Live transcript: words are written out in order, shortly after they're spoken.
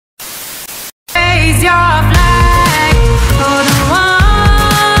raise your flag for the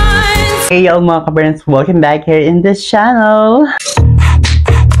ones. Hey y'all mga kabarns, welcome back here in this channel.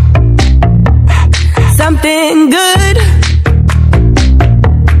 Something good.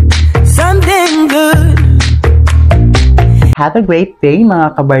 Something good. Have a great day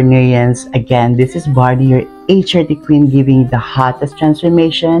mga kabarnerians. Again, this is Barney, your HRT queen, giving the hottest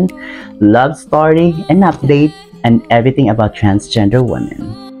transformation, love story, and update, and everything about transgender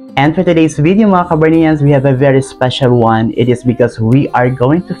women. And for today's video mga kabarnerians, we have a very special one. It is because we are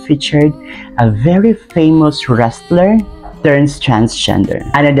going to feature a very famous wrestler turns transgender.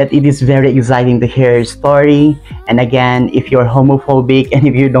 I know that it is very exciting to hear her story. And again, if you're homophobic and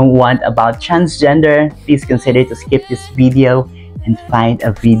if you don't want about transgender, please consider to skip this video and find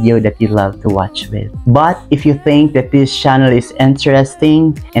a video that you love to watch with. But if you think that this channel is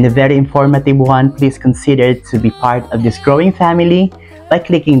interesting and a very informative one, please consider to be part of this growing family by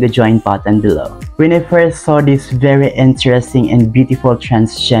clicking the join button below. When I first saw this very interesting and beautiful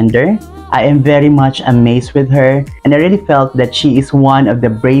transgender, I am very much amazed with her, and I really felt that she is one of the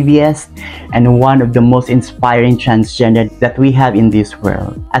bravest and one of the most inspiring transgender that we have in this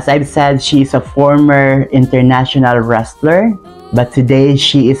world. As I've said, she is a former international wrestler, but today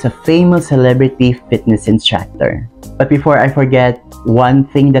she is a famous celebrity fitness instructor. But before I forget, one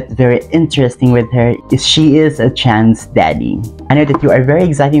thing that's very interesting with her is she is a trans daddy. I know that you are very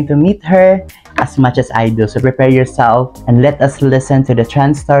excited to meet her as much as I do, so prepare yourself and let us listen to the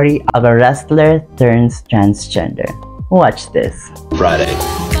trans story of a wrestler turns transgender. Watch this. Friday,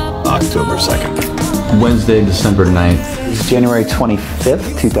 October 2nd. Wednesday, December 9th. It's January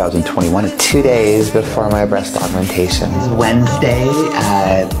 25th, 2021, 2 days before my breast augmentation. Wednesday,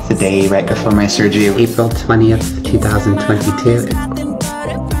 the day right before my surgery, April 20th, 2022.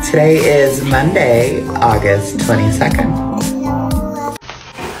 Today is Monday, August 22nd.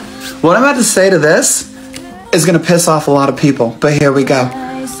 What I'm about to say to this is going to piss off a lot of people, but here we go.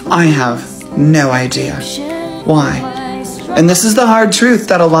 I have no idea why. And this is the hard truth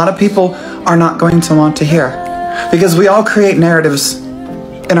that a lot of people are not going to want to hear. Because we all create narratives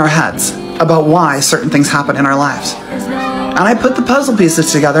in our heads about why certain things happen in our lives. And I put the puzzle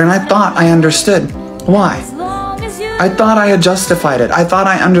pieces together and I thought I understood why. I thought I had justified it. I thought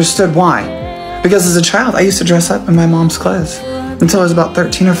I understood why. Because as a child, I used to dress up in my mom's clothes until I was about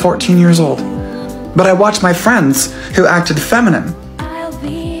 13 or 14 years old. But I watched my friends who acted feminine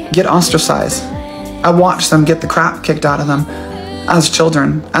get ostracized. I watched them get the crap kicked out of them as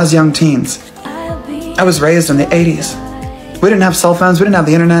children, as young teens. I was raised in the 80s. We didn't have cell phones, we didn't have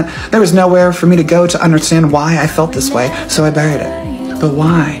the internet. There was nowhere for me to go to understand why I felt this way, so I buried it. But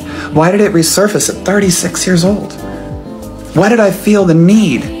why? Why did it resurface at 36 years old? Why did I feel the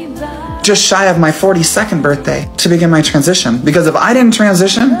need, just shy of my 42nd birthday, to begin my transition? Because if I didn't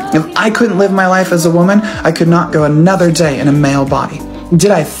transition, if I couldn't live my life as a woman, I could not go another day in a male body. Did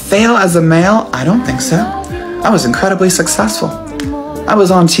I fail as a male? I don't think so. I was incredibly successful. I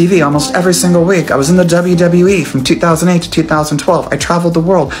was on TV almost every single week. I was in the WWE from 2008 to 2012. I traveled the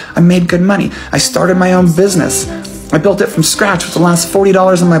world. I made good money. I started my own business. I built it from scratch with the last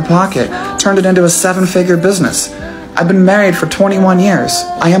 $40 in my pocket, turned it into a 7-figure business. I've been married for 21 years.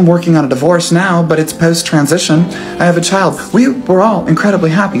 I am working on a divorce now, but it's post-transition. I have a child. We're all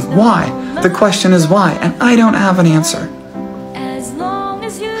incredibly happy. Why? The question is why, and I don't have an answer.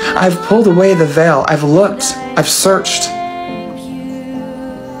 I've pulled away the veil. I've looked. I've searched.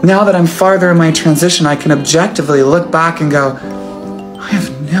 Now that I'm farther in my transition, I can objectively look back and go, I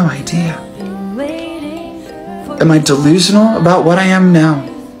have no idea. Am I delusional about what I am now?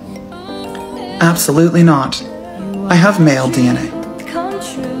 Absolutely not. I have male DNA.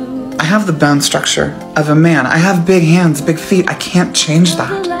 I have the bone structure of a man. I have big hands, big feet. I can't change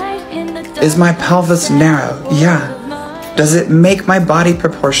that. Is my pelvis narrow? Yeah. Does it make my body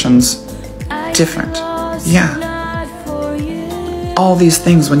proportions different? Yeah. All these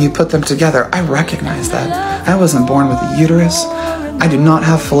things, when you put them together, I recognize that. I wasn't born with a uterus. I do not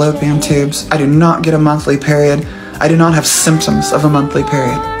have fallopian tubes. I do not get a monthly period. I do not have symptoms of a monthly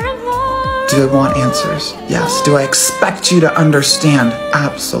period. Do I want answers? Yes. Do I expect you to understand?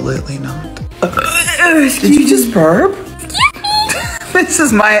 Absolutely not. Did you just burp? This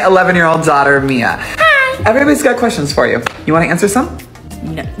is my 11-year-old daughter, Mia. Hi. Everybody's got questions for you. You want to answer some?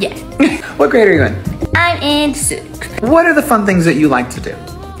 No. Yes. What grade are you in? I'm in 6th. What are the fun things that you like to do?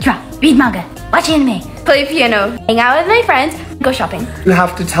 Draw, read manga, watch anime, play piano, hang out with my friends, go shopping. You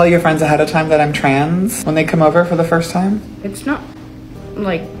have to tell your friends ahead of time that I'm trans when they come over for the first time? It's not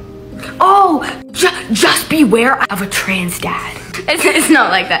like, oh, just beware of a trans dad. It's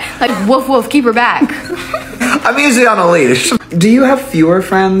not like that. Like, woof woof, keep her back. I'm usually on a leash. Do you have fewer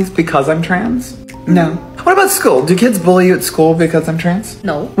friends because I'm trans? No. What about school? Do kids bully you at school because I'm trans?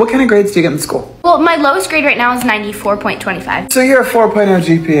 No. What kind of grades do you get in school? Well, my lowest grade right now is 94.25. So you're a 4.0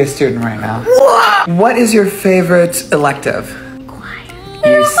 GPA student right now. What is your favorite elective? Choir.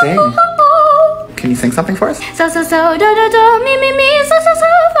 You sing. Can you sing something for us? So, do, do, do, me, so,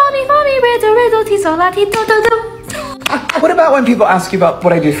 fa, me, re, do, ti, so, la, ti, do, do. What about when people ask you about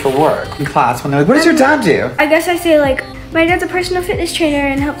what I do for work in class? When they're like, what does your dad do? I guess I say like, my dad's a personal fitness trainer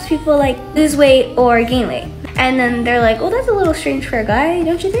and helps people like lose weight or gain weight. And then they're like, well, that's a little strange for a guy,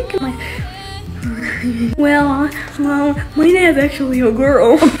 don't you think? I'm like, well, my dad's actually a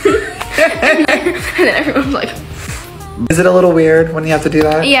girl. And then everyone's like, Is it a little weird when you have to do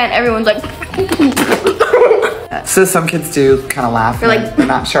that? yeah, and everyone's like, So some kids do kind of laugh. They're like- they're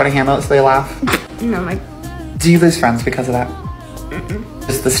not sure how to handle it, so they laugh. and I'm like, Do you lose friends because of that?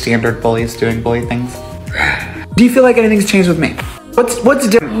 Just the standard bullies doing bully things. Do you feel like anything's changed with me? What's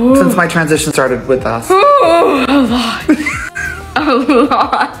different since my transition started with us? a lot. A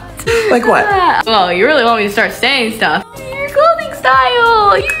lot. Like what? Well, you really want me to start saying stuff. Your clothing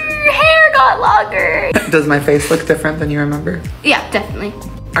style, your hair got longer. Does my face look different than you remember? Yeah, definitely.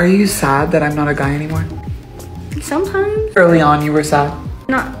 Are you sad that I'm not a guy anymore? Sometimes. Early on you were sad,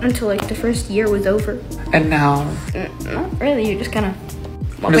 Not until like the first year was over. and now Not really, you're just kind of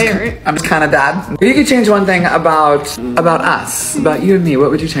I'm just kind of dad. If you could change one thing about us, about you and me, what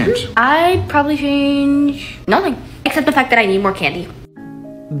would you change? I'd probably change nothing. Except the fact that I need more candy.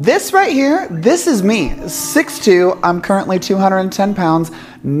 This right here, this is me, 6'2", I'm currently 210 pounds,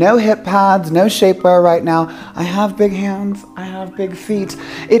 no hip pads, no shapewear right now. I have big hands, I have big feet.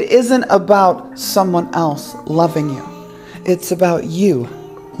 It isn't about someone else loving you. It's about you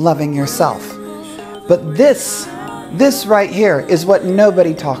loving yourself. But this right here is what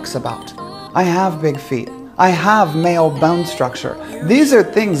nobody talks about. I have big feet. I have male bone structure. These are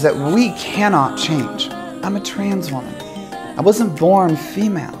things that we cannot change. I'm a trans woman. I wasn't born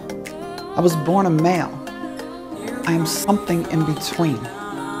female. I was born a male. I am something in between.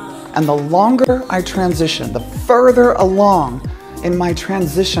 And the longer I transition, the further along in my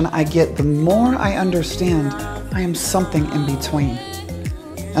transition I get, the more I understand I am something in between.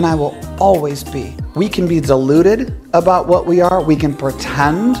 And I will always be. We can be deluded about what we are. We can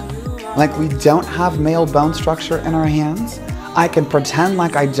pretend like we don't have male bone structure in our hands. I can pretend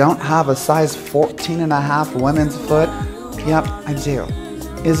like I don't have a size 14.5 women's foot. Yep, I do.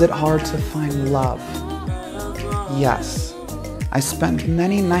 Is it hard to find love? Yes. I spend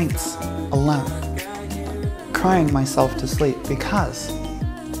many nights alone, crying myself to sleep because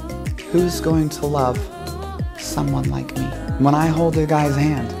who's going to love someone like me? When I hold a guy's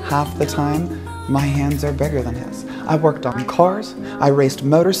hand, half the time, my hands are bigger than his. I worked on cars, I raced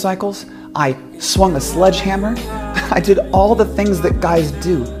motorcycles, I swung a sledgehammer. I did all the things that guys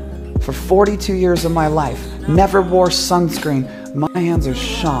do for 42 years of my life. Never wore sunscreen. My hands are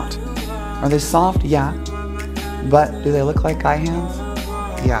shot. Are they soft? Yeah. But do they look like guy hands?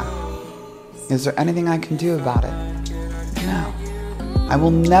 Yeah. Is there anything I can do about it? No. I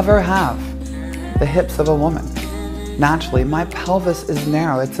will never have the hips of a woman. Naturally, my pelvis is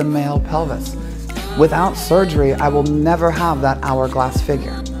narrow. It's a male pelvis. Without surgery, I will never have that hourglass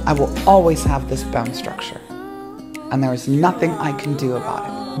figure. I will always have this bone structure. And there is nothing I can do about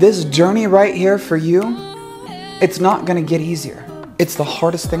it. This journey right here for you, it's not going to get easier. It's the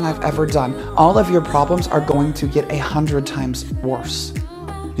hardest thing I've ever done. All of your problems are going to get 100 times worse.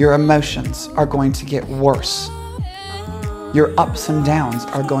 Your emotions are going to get worse. Your ups and downs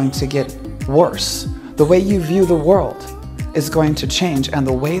are going to get worse. The way you view the world is going to change, and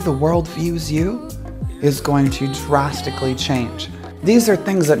the way the world views you is going to drastically change. These are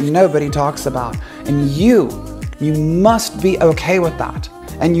things that nobody talks about, and you must be okay with that,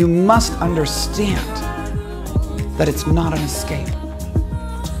 and you must understand that it's not an escape,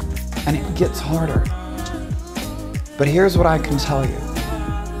 and it gets harder. But here's what I can tell you.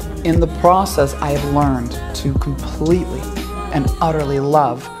 In the process, I have learned to completely and utterly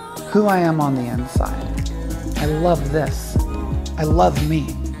love who I am on the inside. I love this. I love me.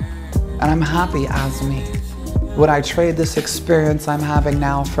 And I'm happy as me. Would I trade this experience I'm having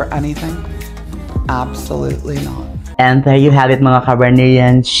now for anything? Absolutely not. And there you have it, mga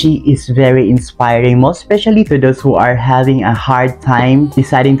Kabarnerians. She is very inspiring, most especially to those who are having a hard time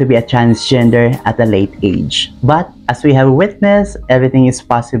deciding to be a transgender at a late age. But as we have witnessed, everything is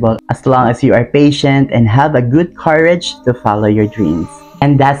possible as long as you are patient and have a good courage to follow your dreams.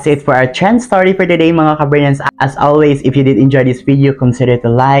 And that's it for our trend story for today, mga Kabarnerians. As always, if you did enjoy this video, consider to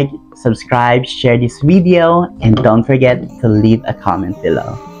like, subscribe, share this video, and don't forget to leave a comment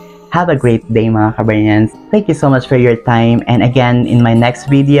below. Have a great day mga kabarnians. Thank you so much for your time, and again, in my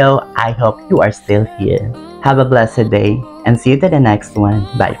next video, I hope you are still here. Have a blessed day, and see you to the next one.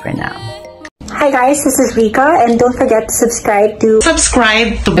 Bye for now. Hi guys, this is Rika, and don't forget to subscribe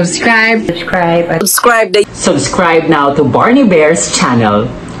Subscribe now to Barney Bear's channel.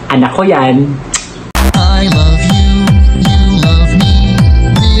 Anak ko yan. I love